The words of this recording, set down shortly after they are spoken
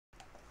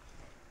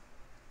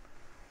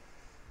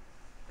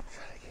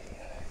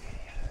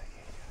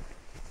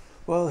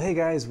Well, hey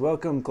guys,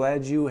 welcome.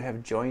 Glad you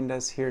have joined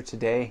us here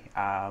today.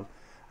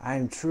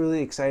 I'm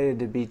truly excited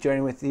to be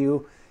joining with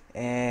you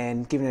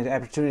and given an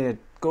opportunity to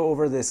go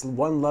over this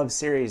One Love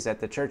series that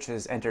the church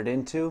has entered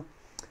into.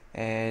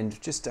 And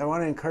I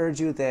want to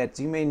encourage you that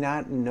you may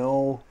not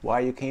know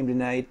why you came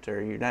tonight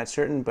or you're not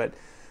certain, but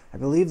I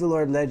believe the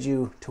Lord led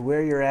you to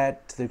where you're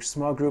at, to the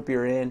small group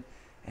you're in,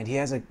 and He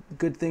has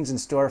good things in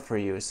store for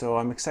you. So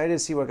I'm excited to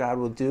see what God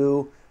will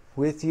do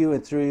with you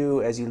and through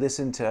you as you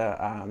listen to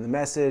the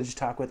message,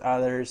 talk with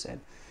others, and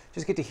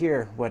just get to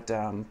hear what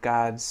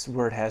God's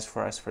Word has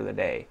for us for the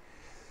day.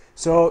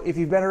 So if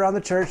you've been around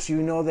the church,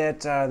 you know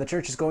that the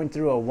church is going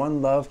through a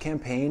One Love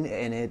campaign,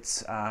 and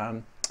it's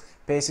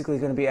basically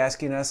going to be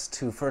asking us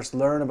to first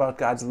learn about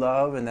God's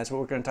love, and that's what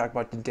we're going to talk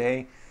about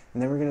today.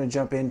 And then we're going to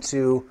jump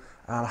into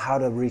how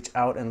to reach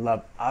out and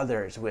love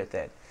others with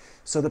it.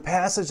 So the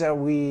passage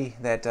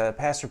that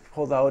Pastor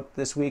pulled out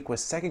this week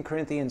was 2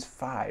 Corinthians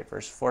 5,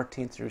 verse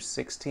 14 through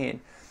 16.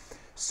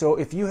 So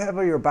if you have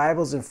your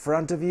Bibles in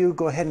front of you,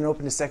 go ahead and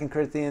open to 2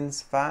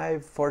 Corinthians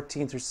 5,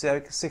 14 through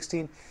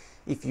 16.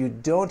 If you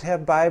don't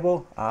have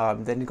Bible,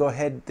 then go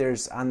ahead.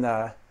 There's on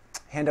the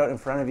handout in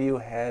front of you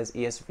has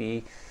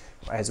ESV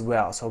as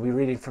well. So we'll be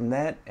reading from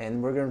that,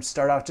 and we're going to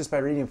start off just by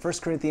reading 1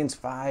 Corinthians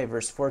 5,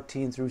 verse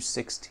 14 through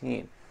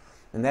 16.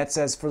 And that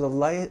says, "For the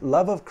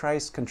love of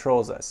Christ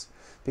controls us,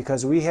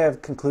 because we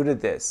have concluded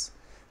this,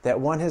 that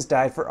one has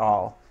died for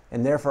all,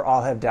 and therefore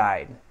all have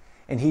died.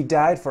 And He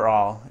died for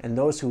all, and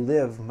those who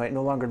live might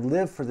no longer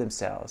live for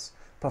themselves,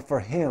 but for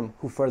Him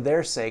who for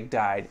their sake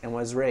died and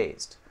was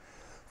raised.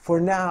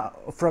 From now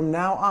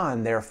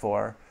on,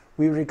 therefore,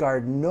 we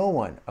regard no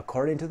one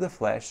according to the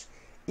flesh,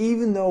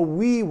 even though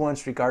we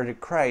once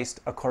regarded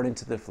Christ according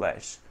to the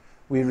flesh.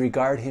 We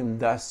regard Him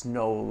thus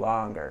no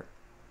longer."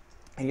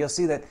 And you'll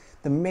see that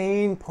the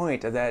main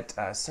point of that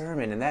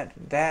sermon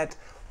and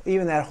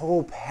even that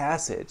whole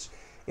passage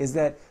is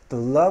that the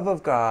love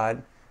of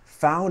God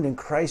found in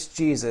Christ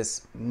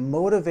Jesus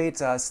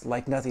motivates us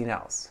like nothing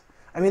else.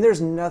 I mean,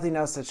 there's nothing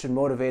else that should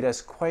motivate us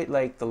quite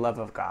like the love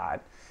of God,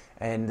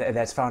 and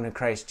that's found in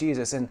Christ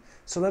Jesus. And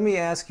so let me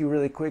ask you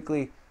really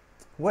quickly,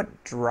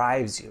 what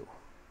drives you?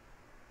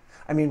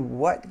 I mean,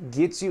 what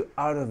gets you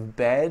out of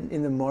bed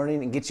in the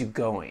morning and gets you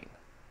going?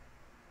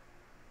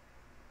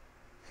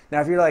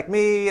 Now, if you're like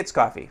me, it's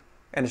coffee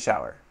and a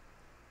shower.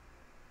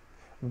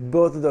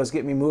 Both of those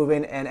get me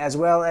moving, and as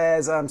well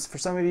as for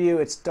some of you,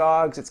 it's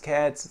dogs, it's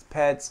cats, it's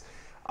pets.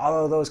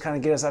 All of those kind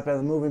of get us up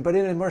and moving. But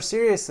in a more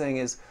serious thing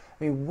is,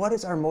 I mean, what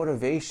is our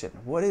motivation?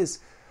 What is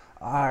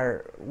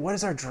our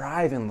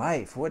drive in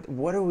life?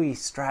 What are we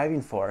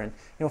striving for?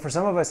 And for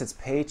some of us, it's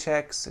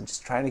paychecks and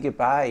just trying to get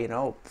by.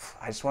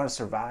 I just want to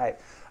survive.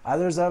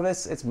 Others of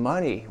us, it's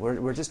money.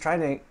 We're just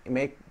trying to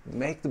make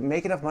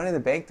enough money in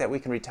the bank that we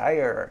can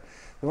retire. Or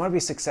we want to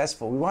be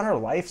successful. We want our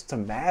lives to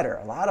matter.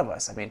 A lot of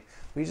us. I mean,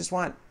 we just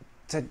want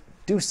to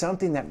do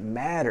something that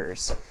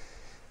matters.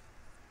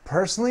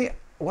 Personally,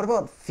 what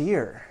about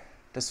fear?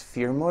 Does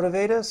fear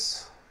motivate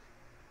us?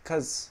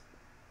 Because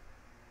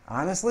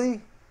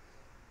honestly,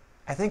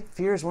 I think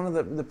fear is one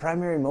of the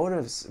primary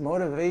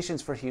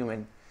motivations for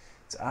human.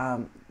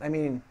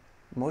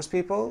 Most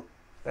people,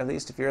 at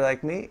least if you're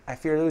like me, I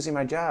fear losing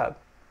my job.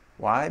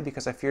 Why?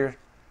 Because I fear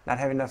not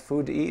having enough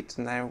food to eat,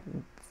 and I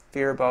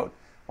fear about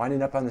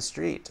winding up on the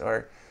street.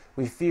 Or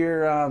we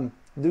fear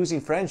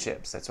losing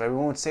friendships. That's why we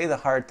won't say the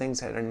hard things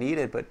that are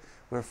needed, but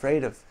we're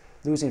afraid of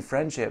losing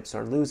friendships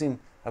or losing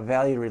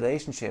valued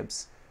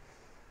relationships.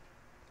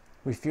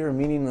 We fear a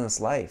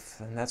meaningless life,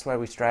 and that's why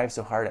we strive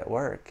so hard at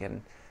work.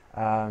 And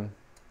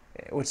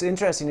what's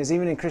interesting is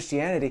even in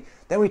Christianity,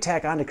 then we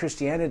tack onto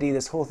Christianity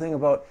this whole thing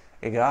about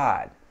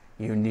God.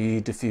 You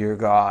need to fear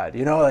God.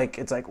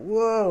 It's like,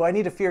 whoa, I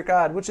need to fear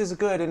God, which is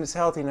good and it's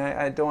healthy, and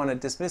I don't want to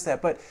dismiss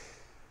that. But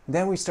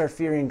then we start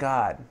fearing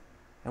God,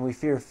 and we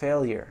fear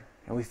failure,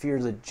 and we fear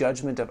the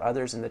judgment of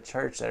others in the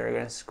church that are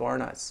going to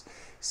scorn us.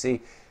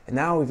 See, and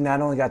now we've not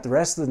only got the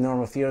rest of the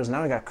normal fears,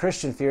 now we've got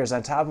Christian fears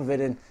on top of it,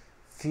 and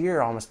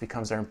fear almost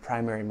becomes our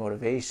primary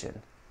motivation.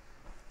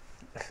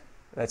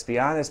 Let's be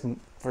honest,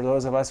 for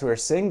those of us who are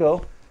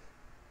single,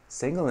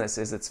 singleness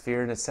is its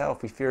fear in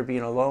itself. We fear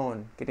being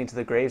alone, getting to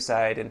the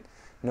graveside and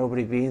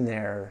nobody being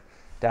there, or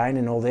dying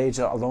in old age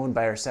alone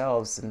by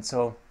ourselves. And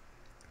so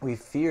we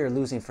fear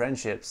losing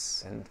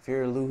friendships and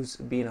fear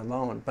being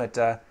alone. But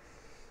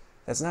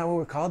that's not what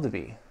we're called to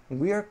be.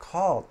 We are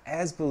called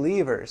as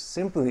believers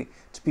simply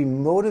to be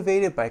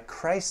motivated by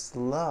Christ's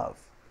love.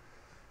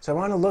 So I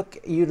want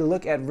you to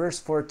look at verse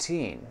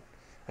 14.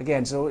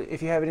 Again, so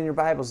if you have it in your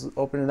Bibles,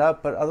 open it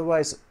up. But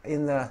otherwise,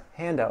 in the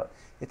handout,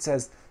 it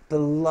says, "The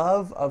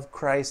love of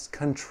Christ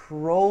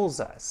controls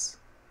us."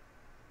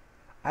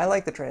 I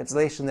like the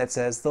translation that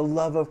says, "The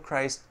love of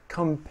Christ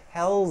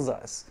compels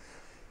us."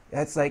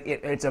 That's like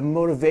it's a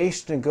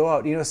motivation to go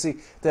out. See,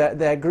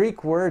 that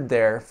Greek word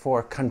there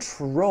for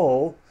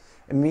control,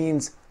 it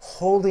means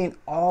holding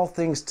all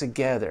things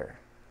together.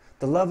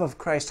 The love of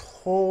Christ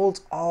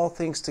holds all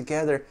things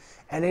together,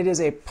 and it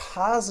is a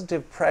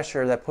positive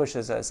pressure that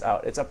pushes us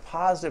out. It's a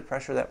positive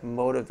pressure that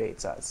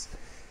motivates us.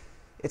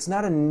 It's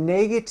not a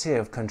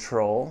negative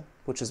control,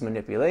 which is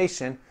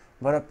manipulation,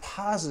 but a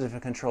positive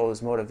control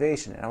is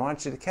motivation. And I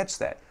want you to catch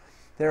that.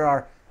 There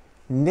are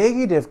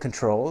negative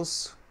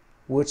controls,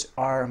 which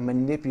are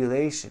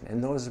manipulation,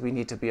 and those we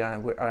need to be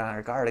on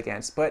our guard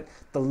against. But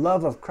the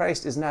love of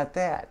Christ is not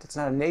that. It's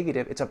not a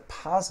negative, it's a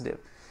positive.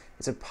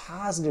 It's a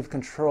positive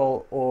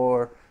control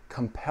or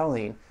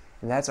compelling,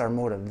 and that's our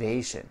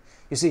motivation.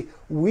 You see,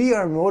 we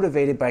are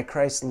motivated by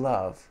Christ's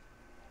love,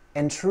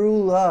 and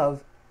true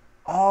love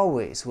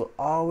will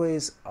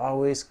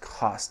always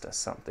cost us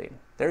something.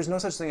 There's no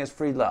such thing as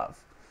free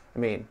love. I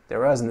mean, there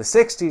was in the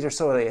 60s or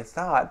so they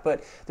thought,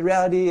 but the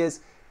reality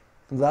is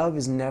love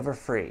is never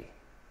free.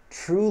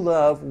 True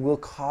love will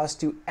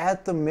cost you,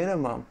 at the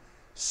minimum,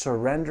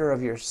 surrender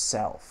of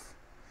yourself.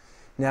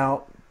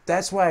 Now,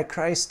 that's why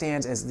Christ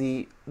stands as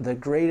the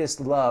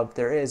greatest love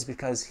there is,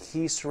 because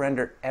he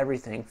surrendered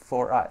everything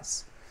for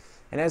us.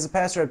 And as the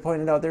pastor had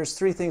pointed out, there's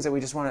three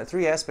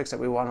aspects that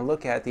we want to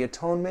look at: the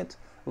atonement,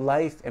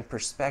 life, and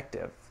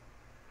perspective.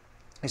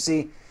 You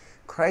see,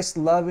 Christ's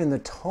love in the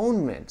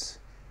atonement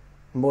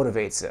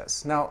motivates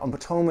us. Now,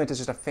 atonement is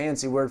just a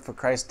fancy word for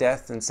Christ's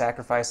death and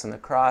sacrifice on the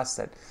cross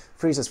that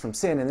frees us from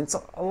sin, and it's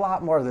a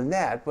lot more than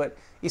that, but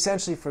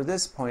essentially for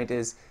this point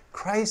is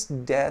Christ's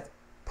death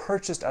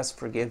purchased us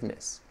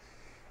forgiveness.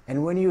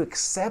 And when you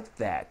accept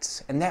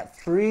that, and that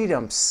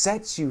freedom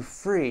sets you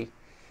free,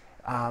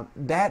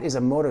 that is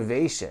a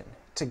motivation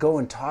to go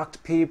and talk to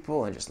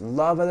people and just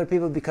love other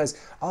people, because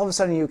all of a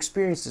sudden you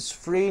experience this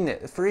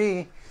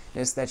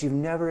freeness that you've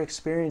never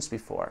experienced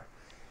before.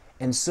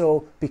 And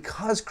so,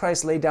 because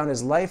Christ laid down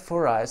his life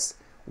for us,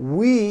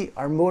 we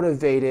are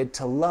motivated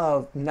to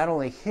love not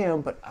only him,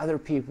 but other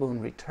people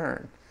in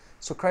return.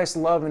 So Christ's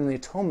love in the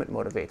atonement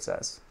motivates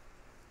us.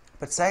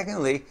 But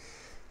secondly,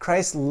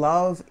 Christ's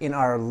love in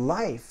our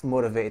life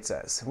motivates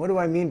us. What do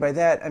I mean by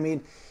that? I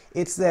mean,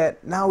 it's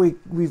that now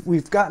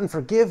we've gotten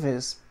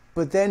forgiveness,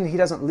 but then he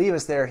doesn't leave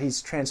us there.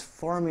 He's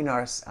transforming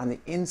us on the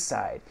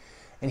inside,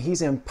 and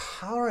he's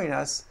empowering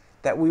us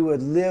that we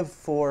would live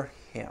for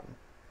him.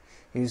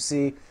 You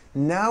see,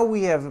 now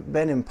we have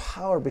been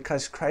empowered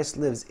because Christ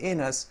lives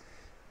in us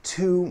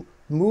to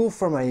move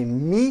from a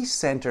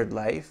me-centered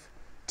life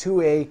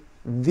to a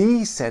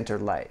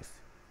thee-centered life.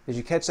 Did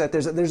you catch that?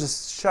 There's a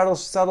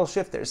subtle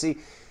shift there. See,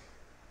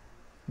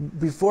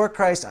 before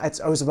Christ,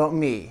 it was about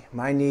me,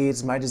 my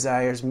needs, my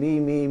desires,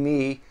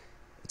 me.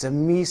 It's a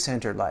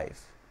me-centered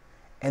life.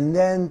 And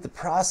then the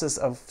process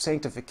of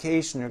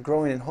sanctification or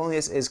growing in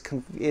holiness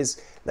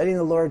is letting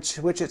the Lord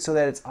switch it so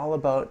that it's all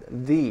about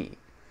thee,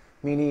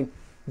 meaning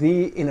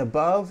thee in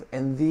above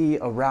and thee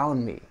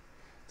around me.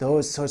 So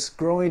it's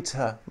growing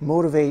to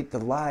motivate the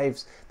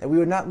lives that we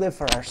would not live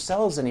for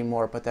ourselves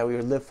anymore, but that we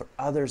would live for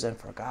others and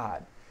for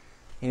God.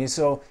 And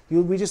so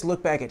we just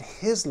look back at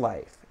his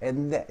life,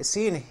 and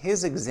seeing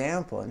his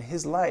example in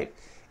his life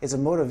is a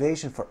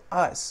motivation for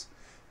us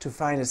to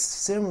find a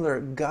similar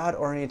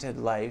God-oriented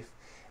life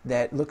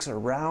that looks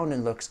around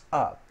and looks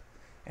up.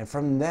 And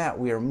from that,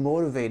 we are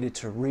motivated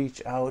to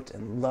reach out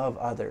and love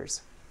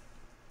others.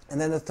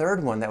 And then the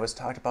third one that was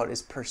talked about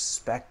is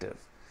perspective.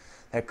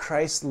 That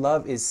Christ's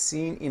love is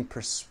seen in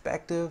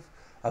perspective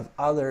of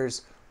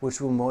others,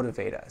 which will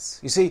motivate us.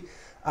 You see,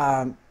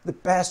 the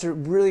pastor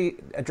really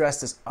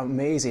addressed this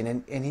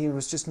amazing, and he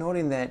was just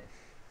noting that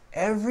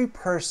every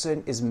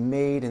person is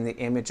made in the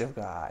image of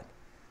God.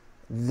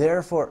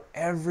 Therefore,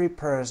 every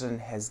person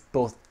has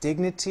both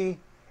dignity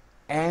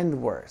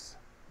and worth.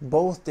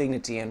 Both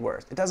dignity and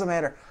worth. It doesn't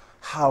matter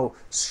how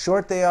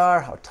short they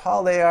are, how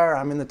tall they are.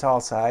 I'm in the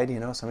tall side,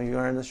 some of you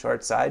are in the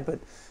short side, but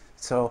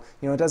so,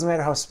 it doesn't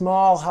matter how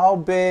small, how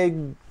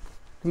big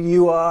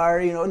you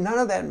are, none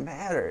of that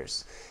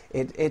matters.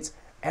 It's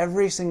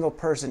every single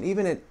person,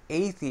 even an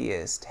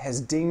atheist,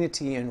 has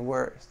dignity and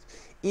worth.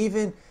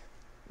 Even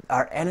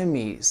our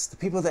enemies, the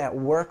people at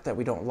work that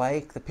we don't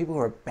like, the people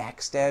who are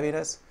backstabbing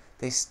us,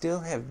 they still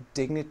have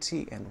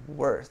dignity and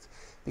worth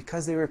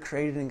because they were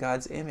created in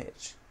God's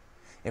image.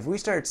 If we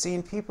start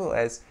seeing people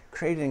as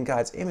created in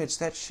God's image,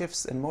 that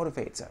shifts and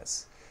motivates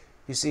us.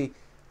 You see,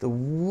 the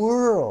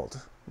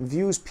world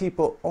views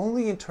people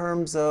only in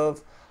terms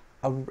of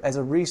as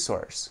a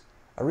resource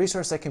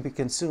that can be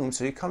consumed.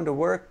 So you come to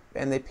work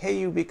and they pay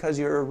you because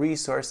you're a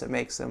resource that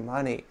makes them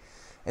money.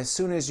 As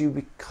soon as you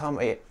become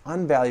an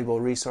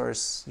unvaluable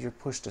resource, you're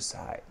pushed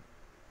aside.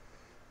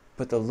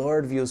 But the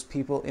Lord views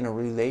people in a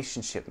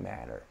relationship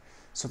manner.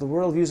 So the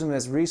world views them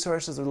as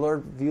resources, the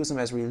Lord views them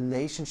as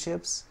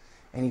relationships,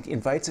 and he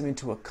invites them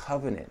into a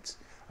covenant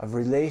of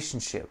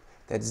relationship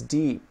that's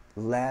deep,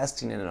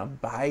 lasting, and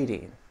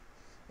abiding.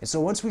 And so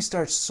once we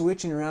start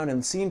switching around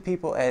and seeing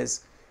people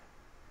as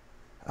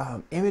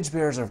image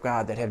bearers of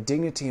God that have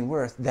dignity and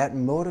worth, that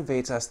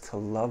motivates us to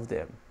love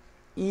them,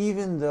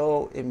 even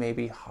though it may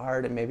be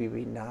hard and maybe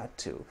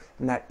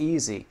not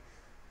easy,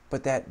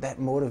 but that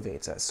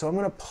motivates us. So I'm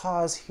going to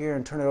pause here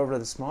and turn it over to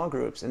the small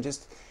groups and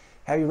just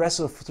have you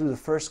wrestle through the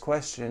first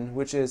question,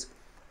 which is,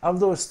 of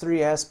those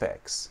three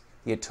aspects,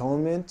 the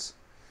atonement,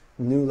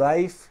 new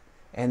life,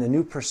 and the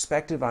new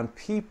perspective on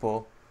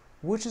people,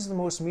 which is the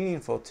most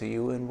meaningful to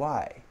you and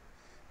why?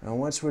 And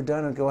once we're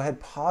done, I'll go ahead,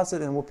 pause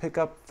it, and we'll pick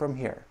up from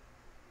here.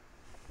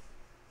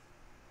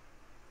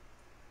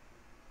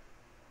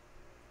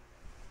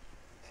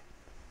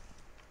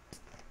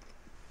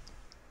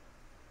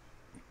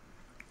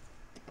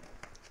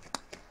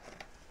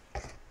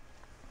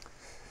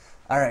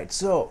 All right,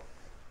 so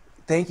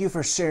thank you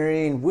for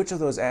sharing which of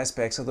those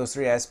aspects, of those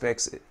three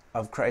aspects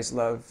of Christ's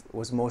love,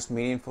 was most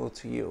meaningful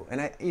to you. And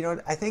I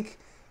think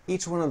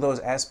each one of those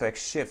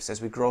aspects shifts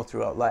as we grow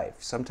throughout life.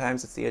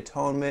 Sometimes it's the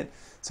atonement,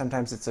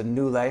 sometimes it's a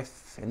new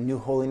life and new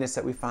holiness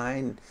that we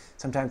find,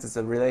 sometimes it's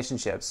a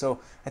relationship. So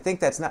I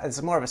think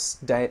it's more of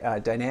a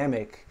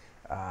dynamic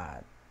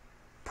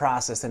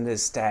process than it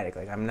is static.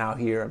 Like, I'm now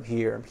here, I'm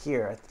here, I'm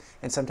here.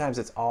 And sometimes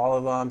it's all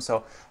of them.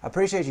 So I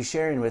appreciate you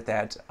sharing with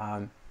that.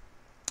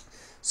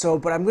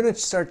 But I'm going to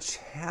start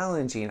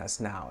challenging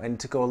us now and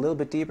to go a little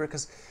bit deeper,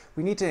 because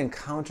we need to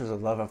encounter the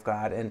love of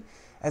God. And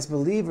as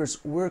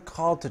believers, we're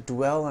called to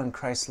dwell on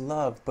Christ's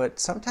love. But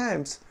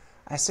sometimes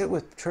I sit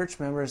with church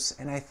members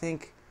and I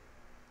think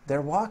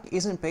their walk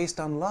isn't based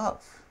on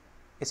love.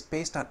 It's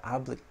based on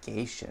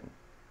obligation.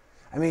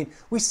 I mean,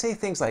 we say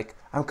things like,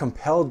 I'm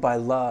compelled by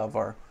love,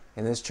 or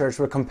in this church,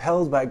 we're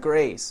compelled by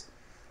grace.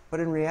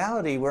 But in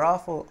reality, we're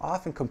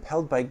often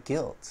compelled by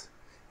guilt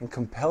and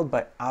compelled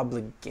by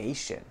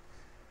obligation.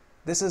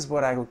 This is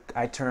what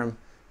I term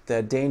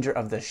the danger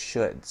of the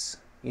shoulds.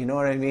 You know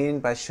what I mean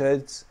by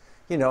shoulds?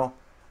 You know,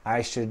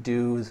 I should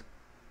go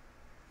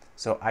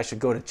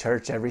to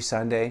church every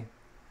Sunday.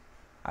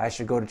 I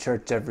should go to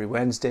church every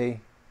Wednesday.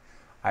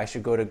 I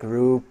should go to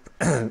group.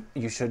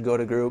 You should go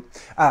to group.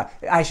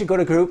 I should go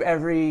to group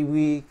every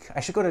week.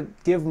 I should go to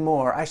give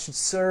more. I should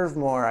serve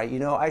more.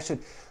 I should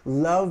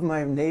love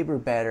my neighbor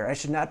better. I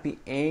should not be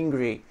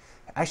angry.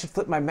 I should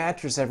flip my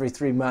mattress every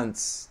 3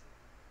 months.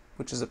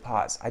 Which is a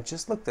pause. I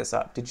just looked this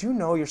up. Did you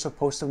know you're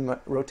supposed to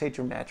rotate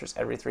your mattress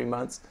every 3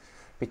 months?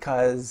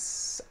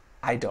 Because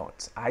I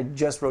don't. I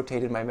just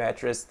rotated my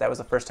mattress. That was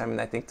the first time in,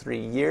 I think, 3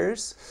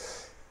 years.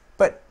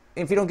 But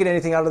if you don't get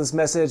anything out of this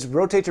message,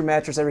 rotate your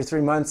mattress every 3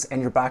 months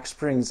and your box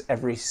springs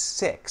every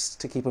 6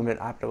 to keep them in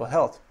optimal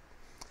health.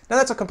 Now,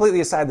 that's a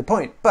completely aside the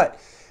point. But,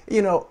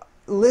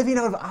 living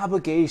out of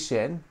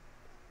obligation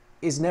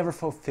is never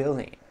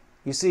fulfilling.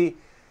 You see,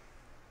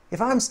 if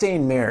I'm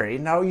staying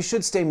married, now you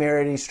should stay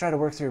married and you should try to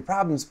work through your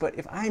problems, but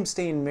if I'm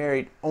staying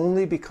married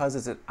only because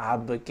it's an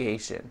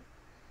obligation,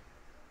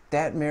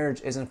 that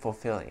marriage isn't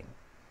fulfilling.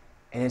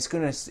 And it's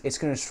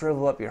gonna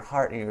shrivel up your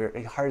heart, and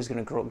your heart is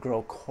gonna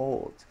grow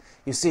cold.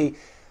 You see,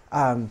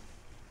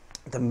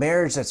 the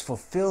marriage that's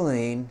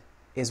fulfilling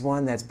is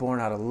one that's born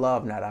out of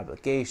love, not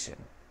obligation.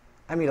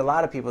 I meet a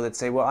lot of people that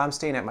say, well, I'm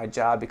staying at my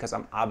job because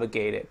I'm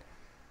obligated.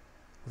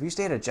 If you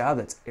stay at a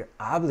job you're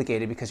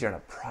obligated because you're on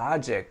a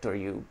project or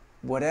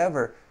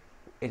whatever,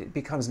 it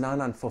becomes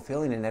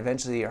non-fulfilling, and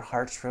eventually your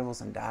heart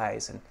shrivels and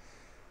dies. And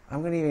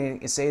I'm going to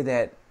even say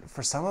that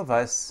for some of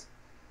us,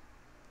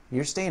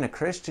 you're staying a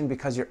Christian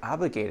because you're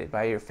obligated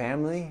by your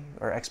family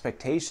or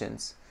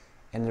expectations.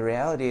 And the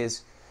reality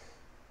is,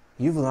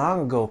 you've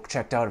long ago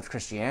checked out of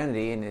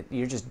Christianity, and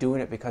you're just doing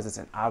it because it's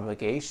an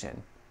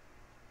obligation,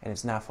 and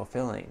it's not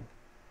fulfilling.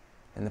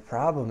 And the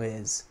problem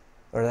is,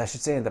 or I should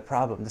say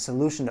the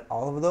solution to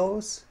all of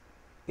those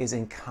is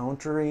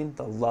encountering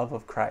the love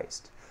of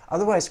Christ.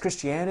 Otherwise,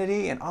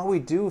 Christianity and all we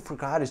do for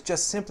God is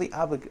just simply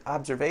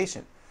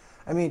observation.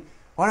 I mean,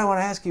 what I want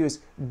to ask you is,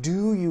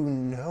 do you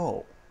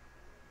know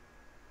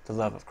the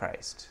love of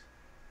Christ?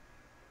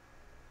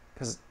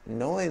 Because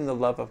knowing the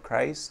love of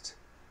Christ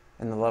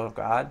and the love of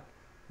God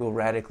will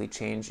radically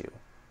change you.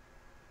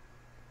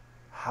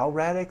 How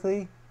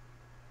radically?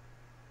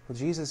 Well,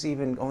 Jesus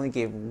even only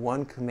gave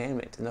one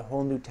commandment in the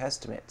whole New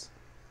Testament.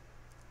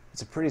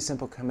 It's a pretty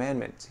simple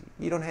commandment.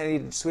 You don't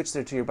need to switch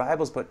there to your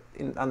Bibles, but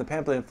on the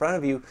pamphlet in front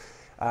of you,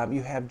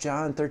 you have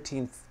John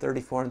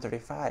 13:34 and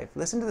 35.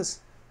 Listen to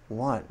this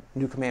one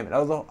new commandment.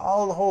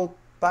 All the whole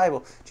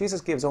Bible, Jesus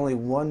gives only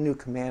one new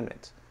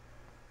commandment.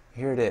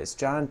 Here it is,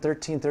 John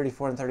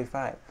 13:34 and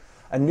 35.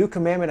 A new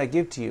commandment I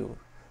give to you,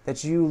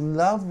 that you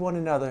love one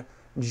another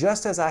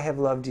just as I have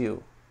loved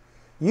you.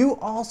 You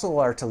also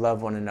are to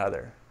love one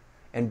another.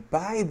 And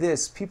by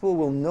this, people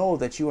will know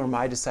that you are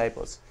my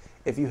disciples,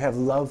 if you have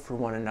love for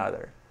one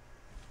another.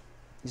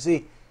 You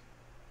see,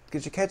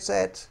 did you catch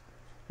that?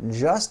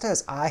 Just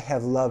as I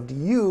have loved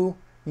you,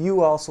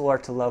 you also are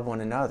to love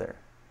one another.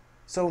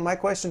 So my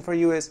question for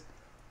you is,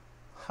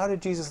 how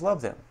did Jesus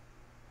love them?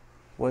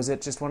 Was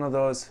it just one of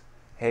those,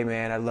 hey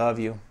man, I love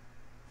you.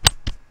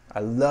 I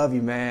love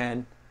you,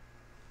 man.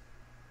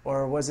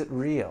 Or was it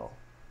real,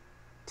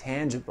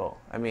 tangible?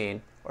 I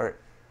mean, or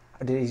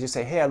did he just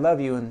say, hey, I love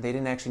you, and they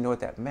didn't actually know what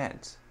that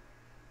meant?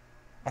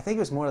 I think it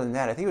was more than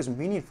that. I think it was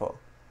meaningful.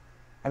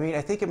 I mean,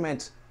 I think it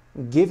meant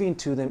giving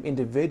to them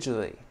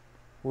individually,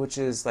 which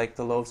is like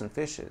the loaves and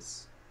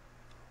fishes.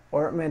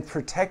 Or it meant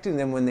protecting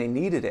them when they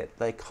needed it,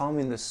 like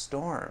calming the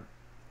storm.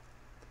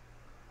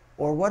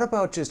 Or what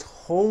about just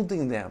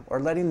holding them or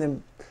letting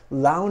them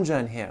lounge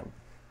on him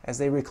as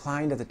they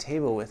reclined at the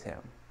table with him?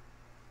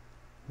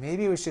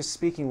 Maybe it was just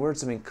speaking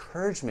words of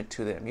encouragement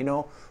to them.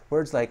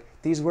 Words like,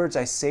 these words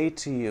I say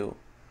to you,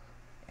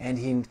 and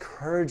he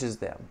encourages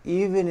them,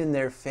 even in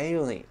their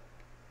failing.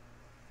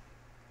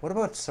 What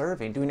about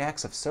serving, doing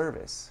acts of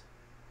service?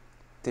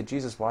 Did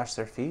Jesus wash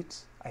their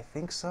feet? I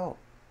think so.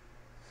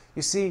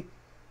 You see,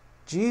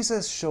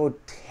 Jesus showed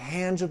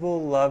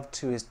tangible love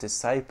to his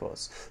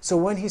disciples. So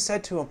when he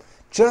said to them,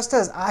 just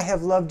as I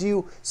have loved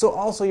you, so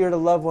also you're to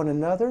love one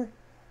another,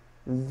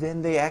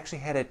 then they actually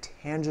had a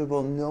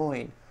tangible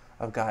knowing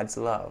of God's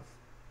love.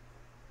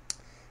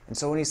 And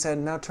so when he said,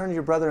 now turn to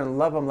your brother and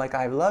love him like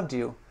I've loved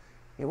you,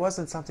 it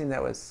wasn't something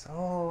that was,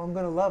 oh, I'm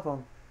going to love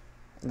him.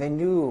 They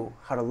knew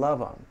how to love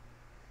him.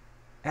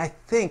 And I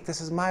think,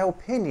 this is my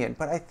opinion,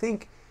 but I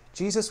think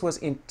Jesus was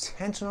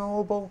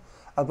intentional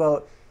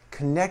about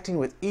connecting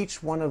with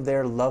each one of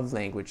their love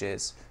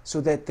languages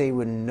so that they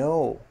would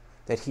know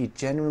that he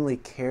genuinely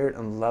cared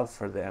and loved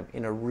for them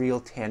in a real,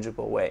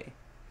 tangible way.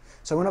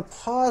 So I'm going to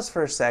pause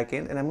for a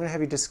second, and I'm going to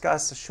have you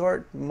discuss a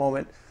short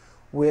moment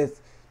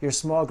with your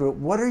small group.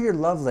 What are your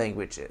love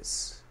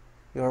languages?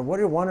 Or what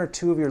are one or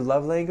two of your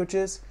love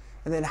languages?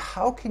 And then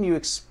how can you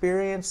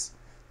experience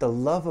the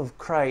love of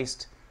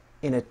Christ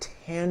in a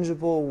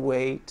tangible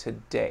way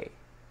today?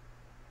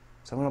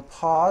 So I'm going to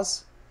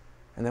pause,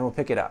 and then we'll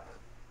pick it up.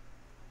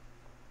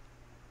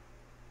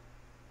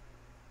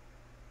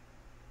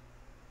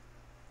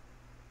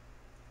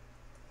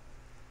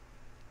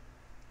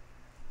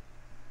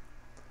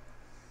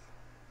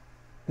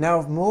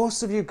 Now,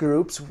 most of your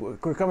groups, we're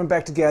coming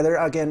back together.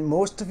 Again,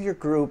 most of your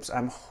groups,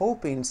 I'm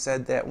hoping,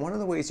 said that one of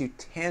the ways you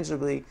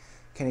tangibly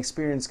can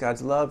experience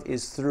God's love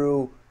is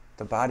through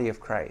the body of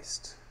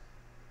Christ.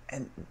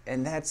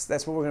 And that's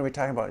what we're going to be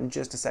talking about in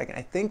just a second.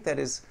 I think that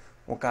is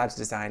what God's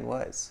design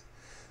was.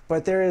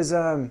 But there is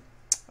a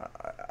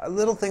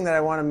little thing that I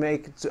want to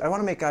make. I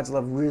want to make God's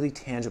love really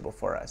tangible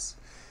for us.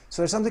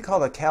 So there's something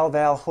called a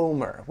Kal-Val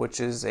Homer, which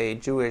is a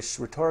Jewish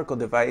rhetorical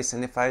device.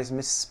 And if I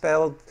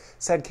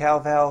said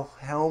Kal-Val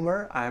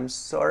Homer, I'm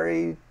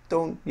sorry,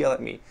 don't yell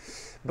at me.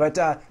 But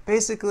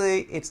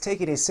basically, it's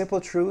taking a simple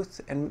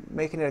truth and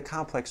making it a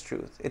complex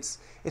truth. It's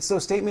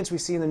those statements we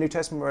see in the New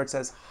Testament where it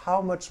says,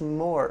 how much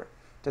more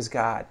does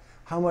God?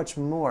 How much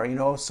more? You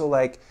know, so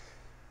like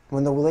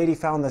when the lady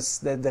found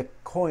the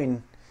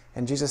coin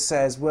and Jesus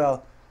says,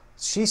 well,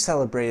 she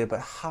celebrated,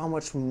 but how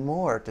much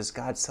more does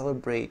God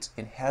celebrate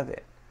in heaven?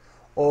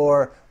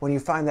 Or when you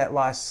find that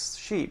lost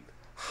sheep,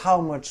 how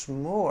much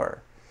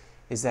more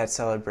is that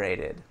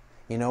celebrated?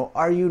 You know,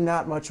 are you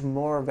not much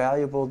more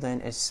valuable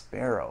than a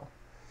sparrow?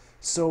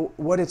 So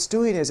what it's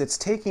doing is it's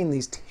taking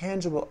these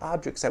tangible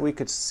objects that we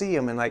could see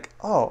them and like,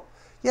 oh,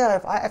 yeah,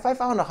 if I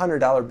found a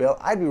 $100 bill,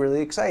 I'd be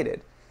really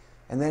excited.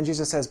 And then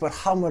Jesus says, but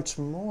how much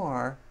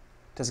more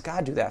does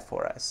God do that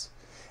for us?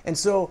 And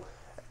so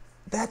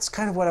that's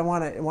kind of what I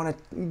want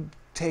to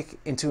take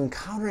into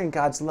encountering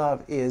God's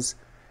love is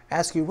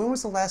ask you, when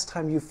was the last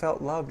time you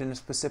felt loved in a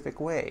specific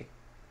way?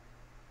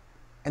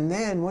 And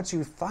then once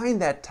you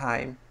find that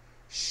time,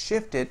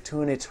 shift it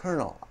to an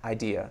eternal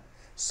idea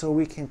so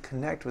we can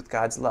connect with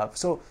God's love.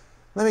 So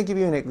let me give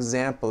you an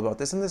example about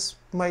this. And this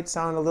might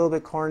sound a little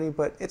bit corny,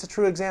 but it's a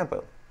true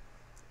example.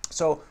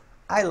 So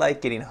I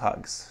like getting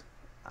hugs.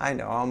 I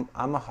know,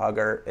 I'm a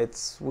hugger.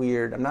 It's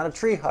weird. I'm not a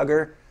tree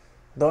hugger,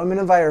 though I'm an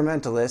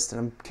environmentalist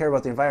and I care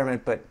about the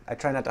environment, but I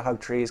try not to hug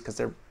trees because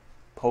they're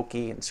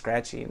pokey and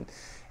scratchy.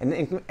 And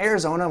in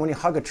Arizona, when you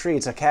hug a tree,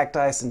 it's a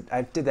cactus, and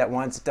I did that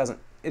once. It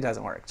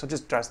doesn't work. So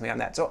just trust me on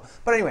that. So,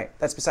 but anyway,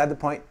 that's beside the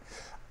point.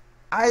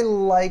 I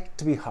like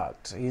to be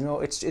hugged. You know,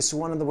 it's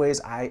one of the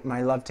ways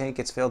my love tank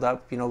gets filled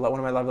up. You know, one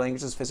of my love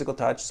languages is physical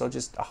touch. So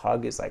just a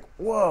hug is like,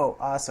 whoa,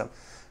 awesome.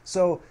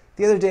 So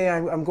the other day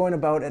I'm going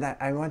about and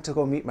I went to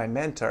go meet my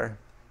mentor.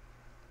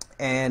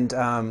 And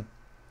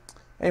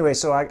anyway,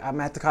 so I'm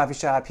at the coffee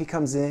shop. He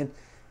comes in,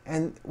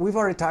 and we've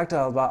already talked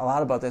a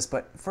lot about this.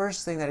 But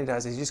first thing that he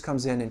does is he just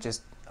comes in and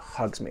just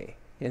hugs me.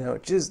 You know,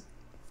 just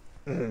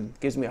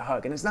gives me a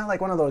hug. And it's not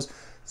like one of those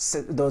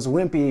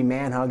wimpy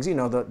man hugs. You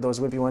know, those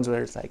wimpy ones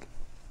where it's like,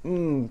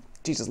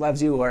 Jesus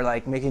loves you, or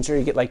like making sure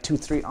you get like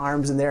 2-3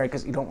 arms in there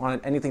because you don't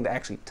want anything to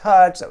actually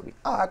touch. That would be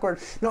awkward.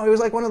 No, it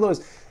was like one of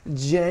those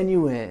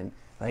genuine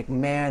like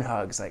man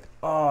hugs, like,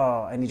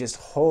 oh, and he just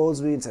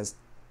holds me and says,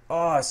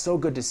 oh, it's so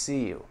good to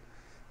see you.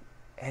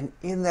 And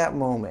in that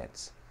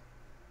moment,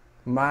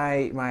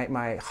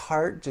 my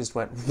heart just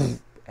went,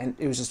 and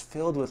it was just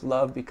filled with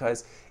love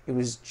because it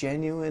was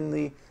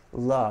genuinely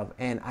love,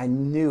 and I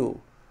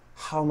knew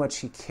how much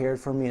he cared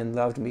for me and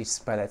loved me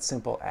by that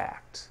simple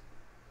act.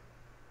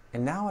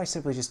 And now I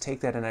simply just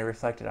take that and I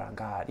reflect it on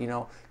God, you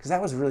know, because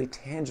that was really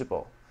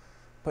tangible.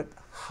 But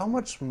how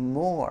much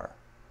more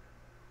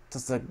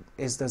does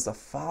the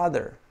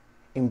Father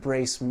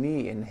embrace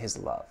me in his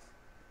love?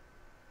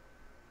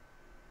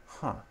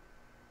 Now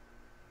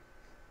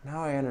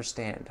I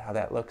understand how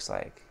that looks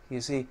like.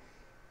 You see,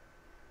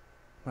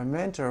 my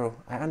mentor,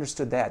 I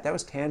understood that. That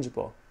was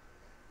tangible.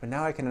 But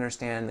now I can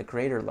understand the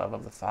greater love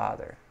of the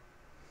Father.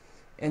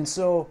 And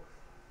so,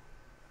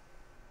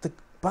 the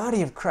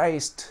body of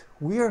Christ,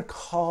 we are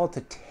called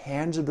to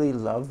tangibly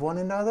love one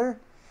another.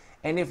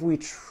 And if we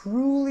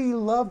truly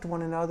loved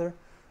one another,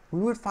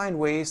 we would find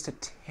ways to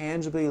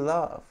tangibly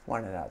love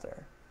one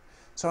another.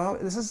 So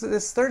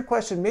this third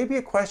question may be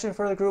a question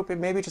for the group. It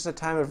may be just a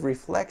time of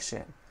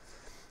reflection.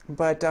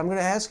 But I'm going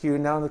to ask you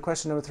now, the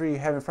question number 3 you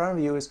have in front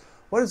of you is,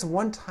 what is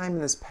one time in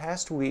this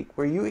past week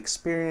where you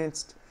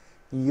experienced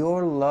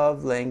your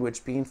love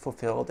language being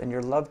fulfilled and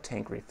your love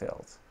tank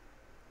refilled?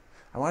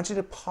 I want you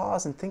to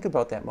pause and think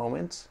about that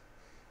moment,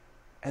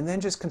 and then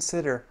just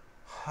consider,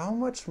 how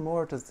much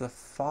more does the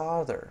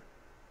Father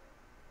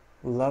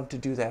love to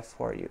do that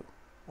for you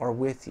or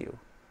with you?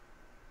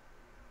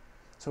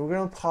 So we're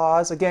going to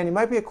pause. Again, it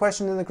might be a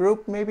question in the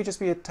group, maybe just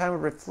be a time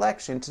of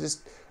reflection to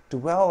just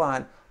dwell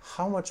on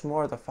how much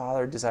more the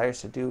Father desires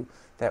to do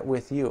that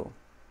with you.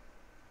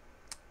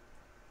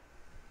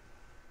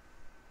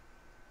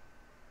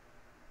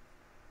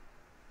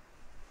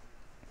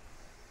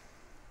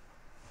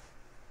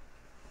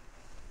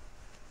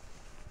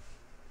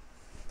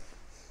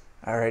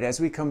 All right, as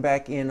we come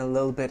back in a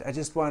little bit, I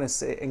just want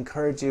to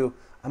encourage you.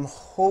 I'm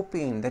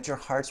hoping that your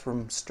hearts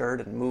were stirred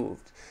and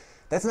moved.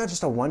 That's not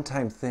just a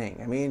one-time thing.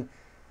 I mean,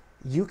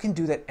 you can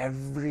do that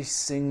every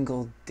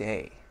single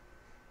day.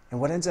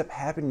 And what ends up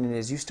happening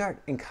is you start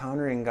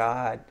encountering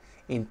God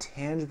in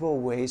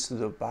tangible ways through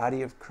the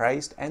body of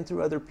Christ and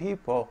through other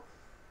people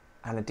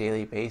on a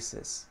daily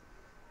basis.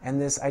 And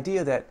this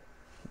idea that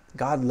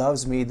God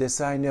loves me,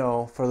 this I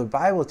know, for the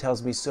Bible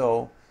tells me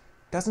so,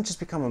 doesn't just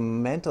become a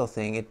mental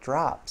thing, it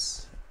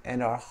drops.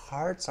 And our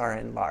hearts are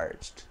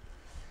enlarged.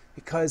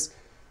 Because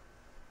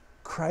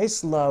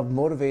Christ's love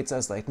motivates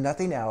us like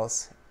nothing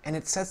else, and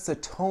it sets the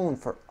tone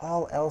for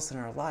all else in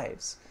our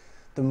lives.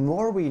 The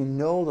more we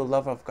know the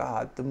love of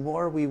God, the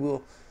more we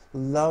will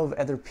love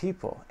other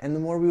people, and the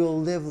more we will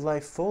live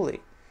life fully.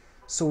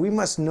 So we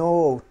must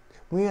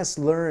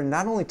learn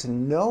not only to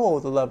know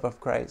the love of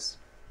Christ,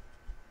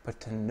 but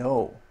to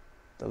know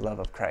the love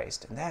of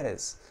Christ. And that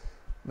is,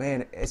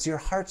 man, as your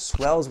heart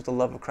swells with the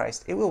love of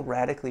Christ, it will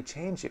radically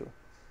change you.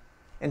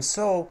 And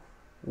so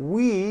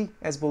we,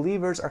 as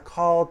believers, are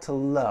called to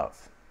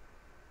love.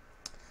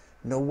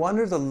 No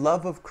wonder the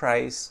love of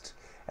Christ,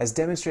 as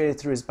demonstrated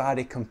through his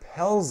body,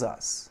 compels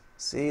us.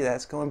 See,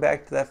 that's going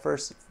back to that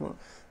first 2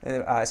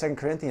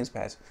 Corinthians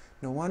passage.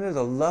 No wonder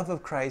the love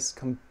of Christ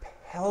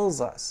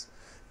compels us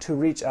to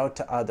reach out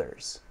to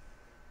others.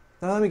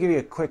 Now let me give you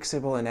a quick,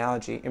 simple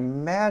analogy.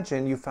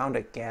 Imagine you found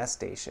a gas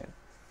station.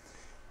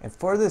 And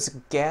for this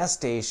gas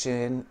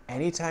station,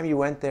 anytime you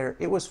went there,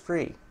 it was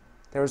free.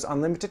 There was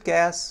unlimited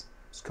gas.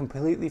 It was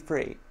completely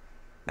free.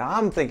 Now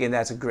I'm thinking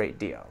that's a great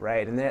deal,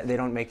 right? And they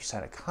don't make you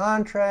sign a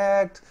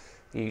contract.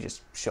 You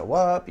just show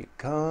up, you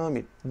come,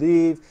 you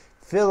leave,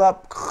 fill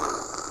up.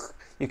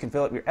 You can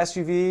fill up your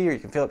SUV, or you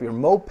can fill up your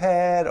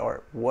moped,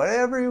 or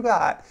whatever you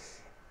got,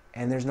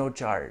 and there's no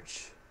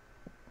charge.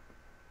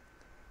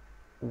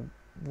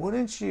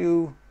 Wouldn't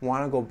you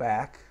want to go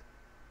back?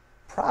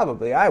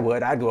 Probably I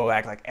would. I'd go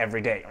back like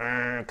every day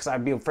because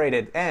I'd be afraid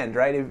it'd end,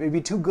 right? It'd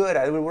be too good.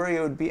 I would worry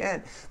it would be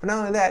end. But not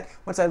only that,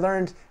 once I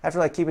learned, after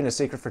like keeping a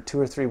secret for 2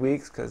 or 3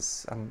 weeks,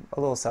 because I'm a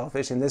little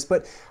selfish in this,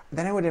 but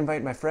then I would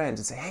invite my friends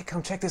and say, hey,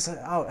 come check this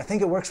out. I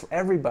think it works for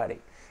everybody.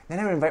 Then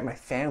I would invite my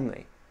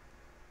family.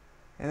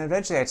 And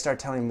eventually I'd start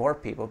telling more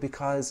people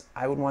because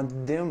I would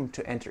want them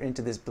to enter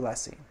into this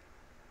blessing.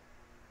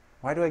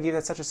 Why do I give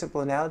that such a simple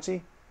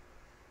analogy?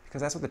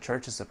 Because that's what the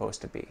church is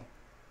supposed to be.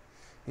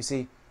 You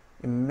see,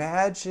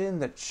 imagine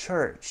the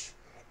church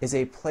is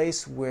a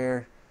place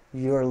where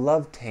your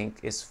love tank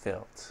is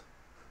filled,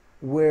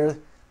 where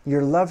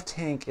your love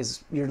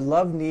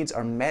needs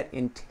are met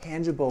in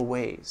tangible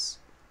ways,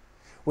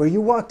 where you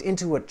walked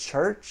into a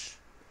church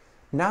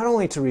not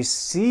only to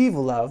receive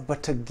love,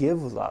 but to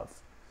give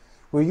love,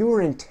 where you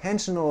were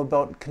intentional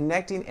about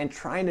connecting and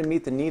trying to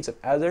meet the needs of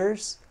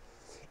others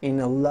in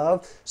a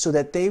love so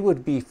that they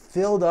would be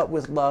filled up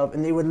with love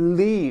and they would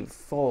leave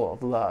full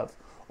of love.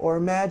 Or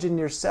imagine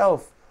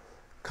yourself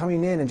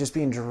coming in and just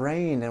being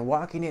drained and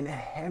walking in and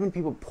having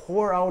people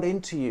pour out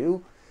into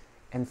you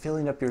and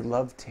filling up your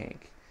love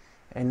tank.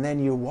 And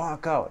then you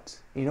walk out.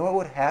 You know what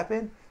would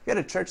happen? If you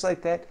had a church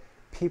like that,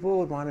 people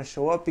would want to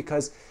show up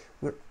because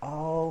we're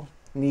all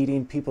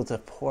needing people to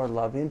pour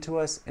love into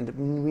us, and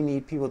we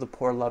need people to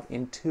pour love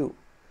into.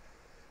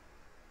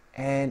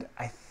 And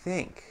I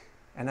think,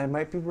 and I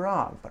might be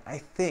wrong, but I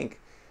think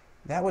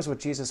that was what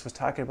Jesus was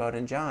talking about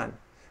in John,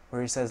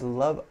 where he says,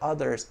 love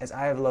others as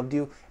I have loved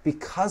you.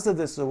 Because of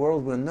this, the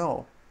world will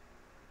know.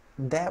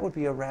 That would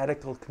be a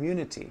radical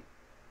community.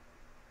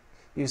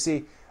 You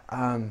see,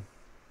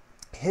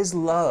 his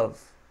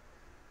love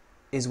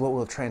is what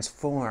will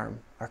transform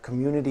our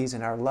communities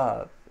and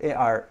our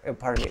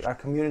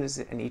communities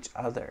and each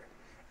other.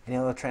 And it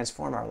will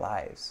transform our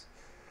lives.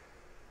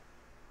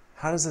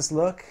 How does this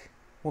look?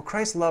 Well,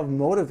 Christ's love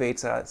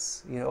motivates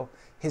us.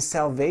 His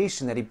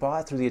salvation that he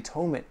bought through the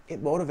atonement,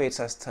 it motivates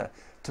us to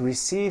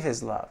receive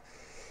his love.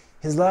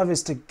 His love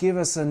is to give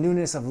us a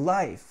newness of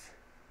life.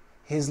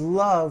 His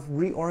love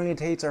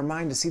reorientates our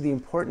mind to see the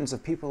importance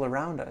of people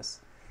around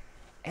us.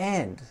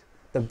 And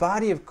the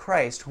body of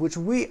Christ, which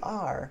we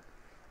are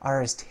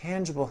his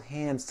tangible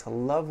hands to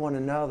love one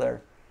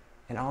another.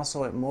 And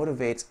also it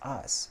motivates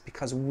us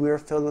because we're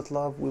filled with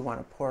love. We want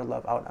to pour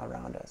love out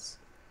around us.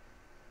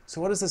 So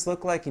what does this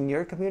look like in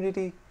your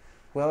community?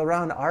 Well,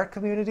 around our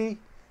community,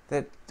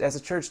 that as a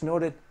church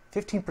noted,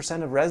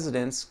 15% of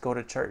residents go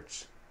to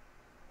church.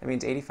 That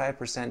means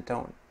 85%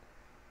 don't.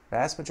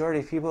 Vast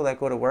majority of people that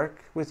go to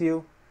work with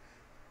you,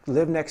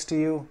 live next to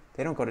you,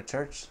 they don't go to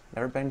church,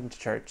 never been to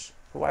church.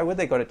 But why would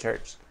they go to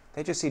church?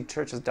 They just see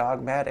church as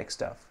dogmatic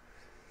stuff.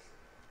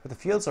 But the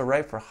fields are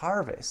ripe for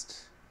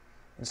harvest.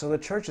 And so the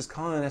church is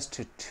calling us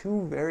to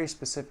two very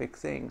specific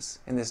things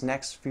in this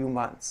next few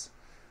months.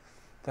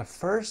 The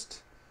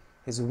first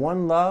is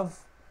one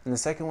love, and the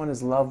second one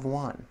is love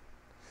one.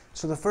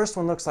 So the first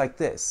one looks like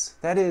this.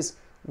 That is,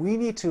 we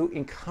need to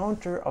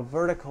encounter a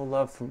vertical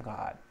love from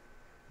God.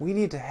 We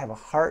need to have a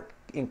heart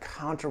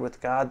encounter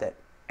with God that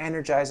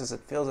energizes and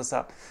fills us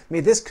up. May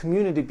this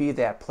community be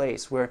that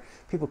place where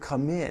people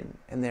come in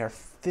and they're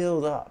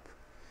filled up,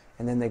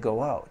 and then they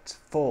go out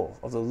full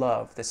of the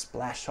love that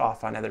splash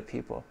off on other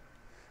people.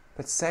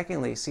 But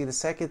secondly, see, the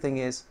second thing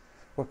is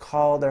our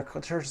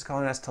church is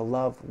calling us to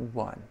love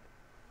one.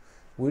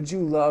 Would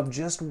you love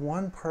just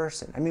one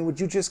person? I mean, would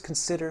you just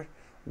consider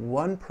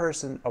one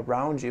person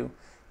around you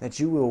that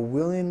you will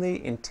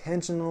willingly,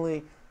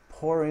 intentionally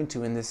pour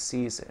into in this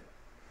season?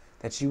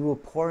 That you will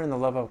pour in the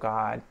love of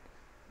God,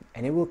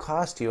 and it will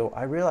cost you,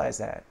 I realize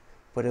that,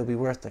 but it'll be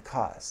worth the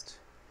cost.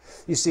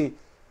 You see,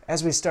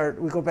 as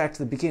we go back to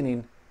the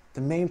beginning,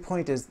 the main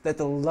point is that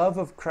the love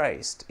of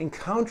Christ,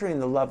 encountering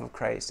the love of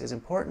Christ is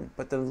important,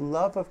 but the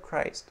love of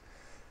Christ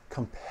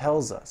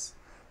compels us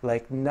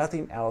like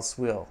nothing else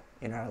will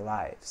in our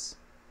lives.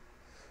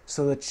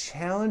 So the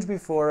challenge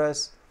before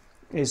us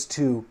is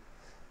to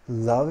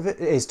love it,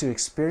 is to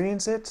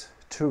experience it,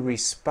 to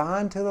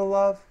respond to the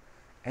love,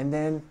 and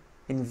then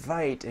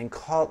invite and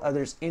call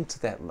others into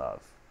that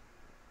love.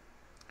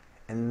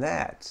 And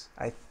that,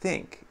 I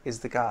think, is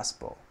the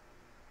gospel.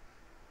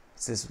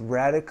 It's this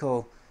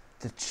radical,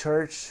 the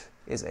church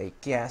is a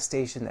gas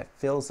station that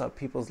fills up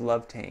people's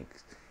love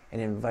tanks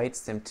and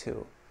invites them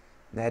to.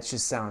 That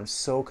just sounds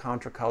so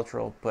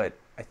countercultural, but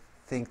I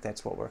think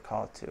that's what we're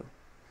called to.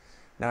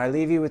 Now I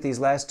leave you with these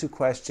last two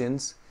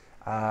questions.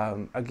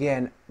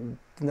 Again,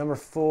 number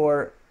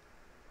 4,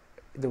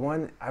 the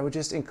one I would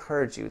just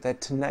encourage you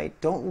that tonight,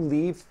 don't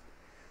leave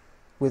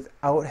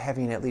without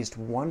having at least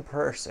one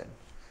person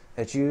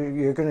that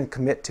you're going to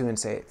commit to and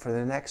say, for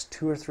the next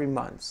 2 or 3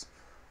 months,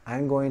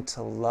 I'm going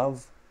to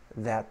love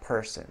that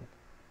person.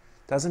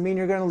 Doesn't mean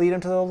you're going to lead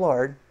them to the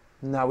Lord.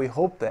 Now we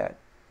hope that.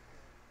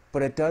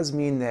 But it does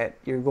mean that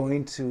you're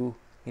going to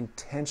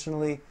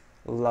intentionally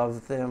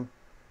love them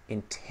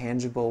in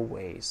tangible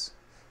ways.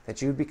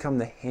 That you become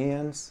the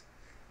hands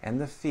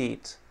and the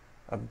feet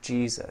of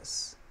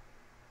Jesus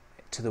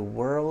to the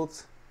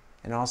world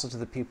and also to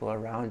the people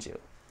around you.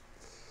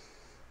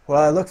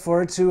 Well, I look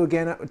forward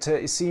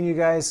to seeing you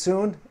guys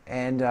soon,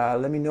 and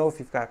let me know if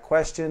you've got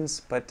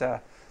questions, but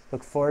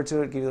look forward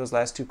to it. Give you those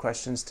last 2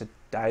 questions to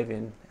dive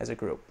in as a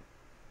group.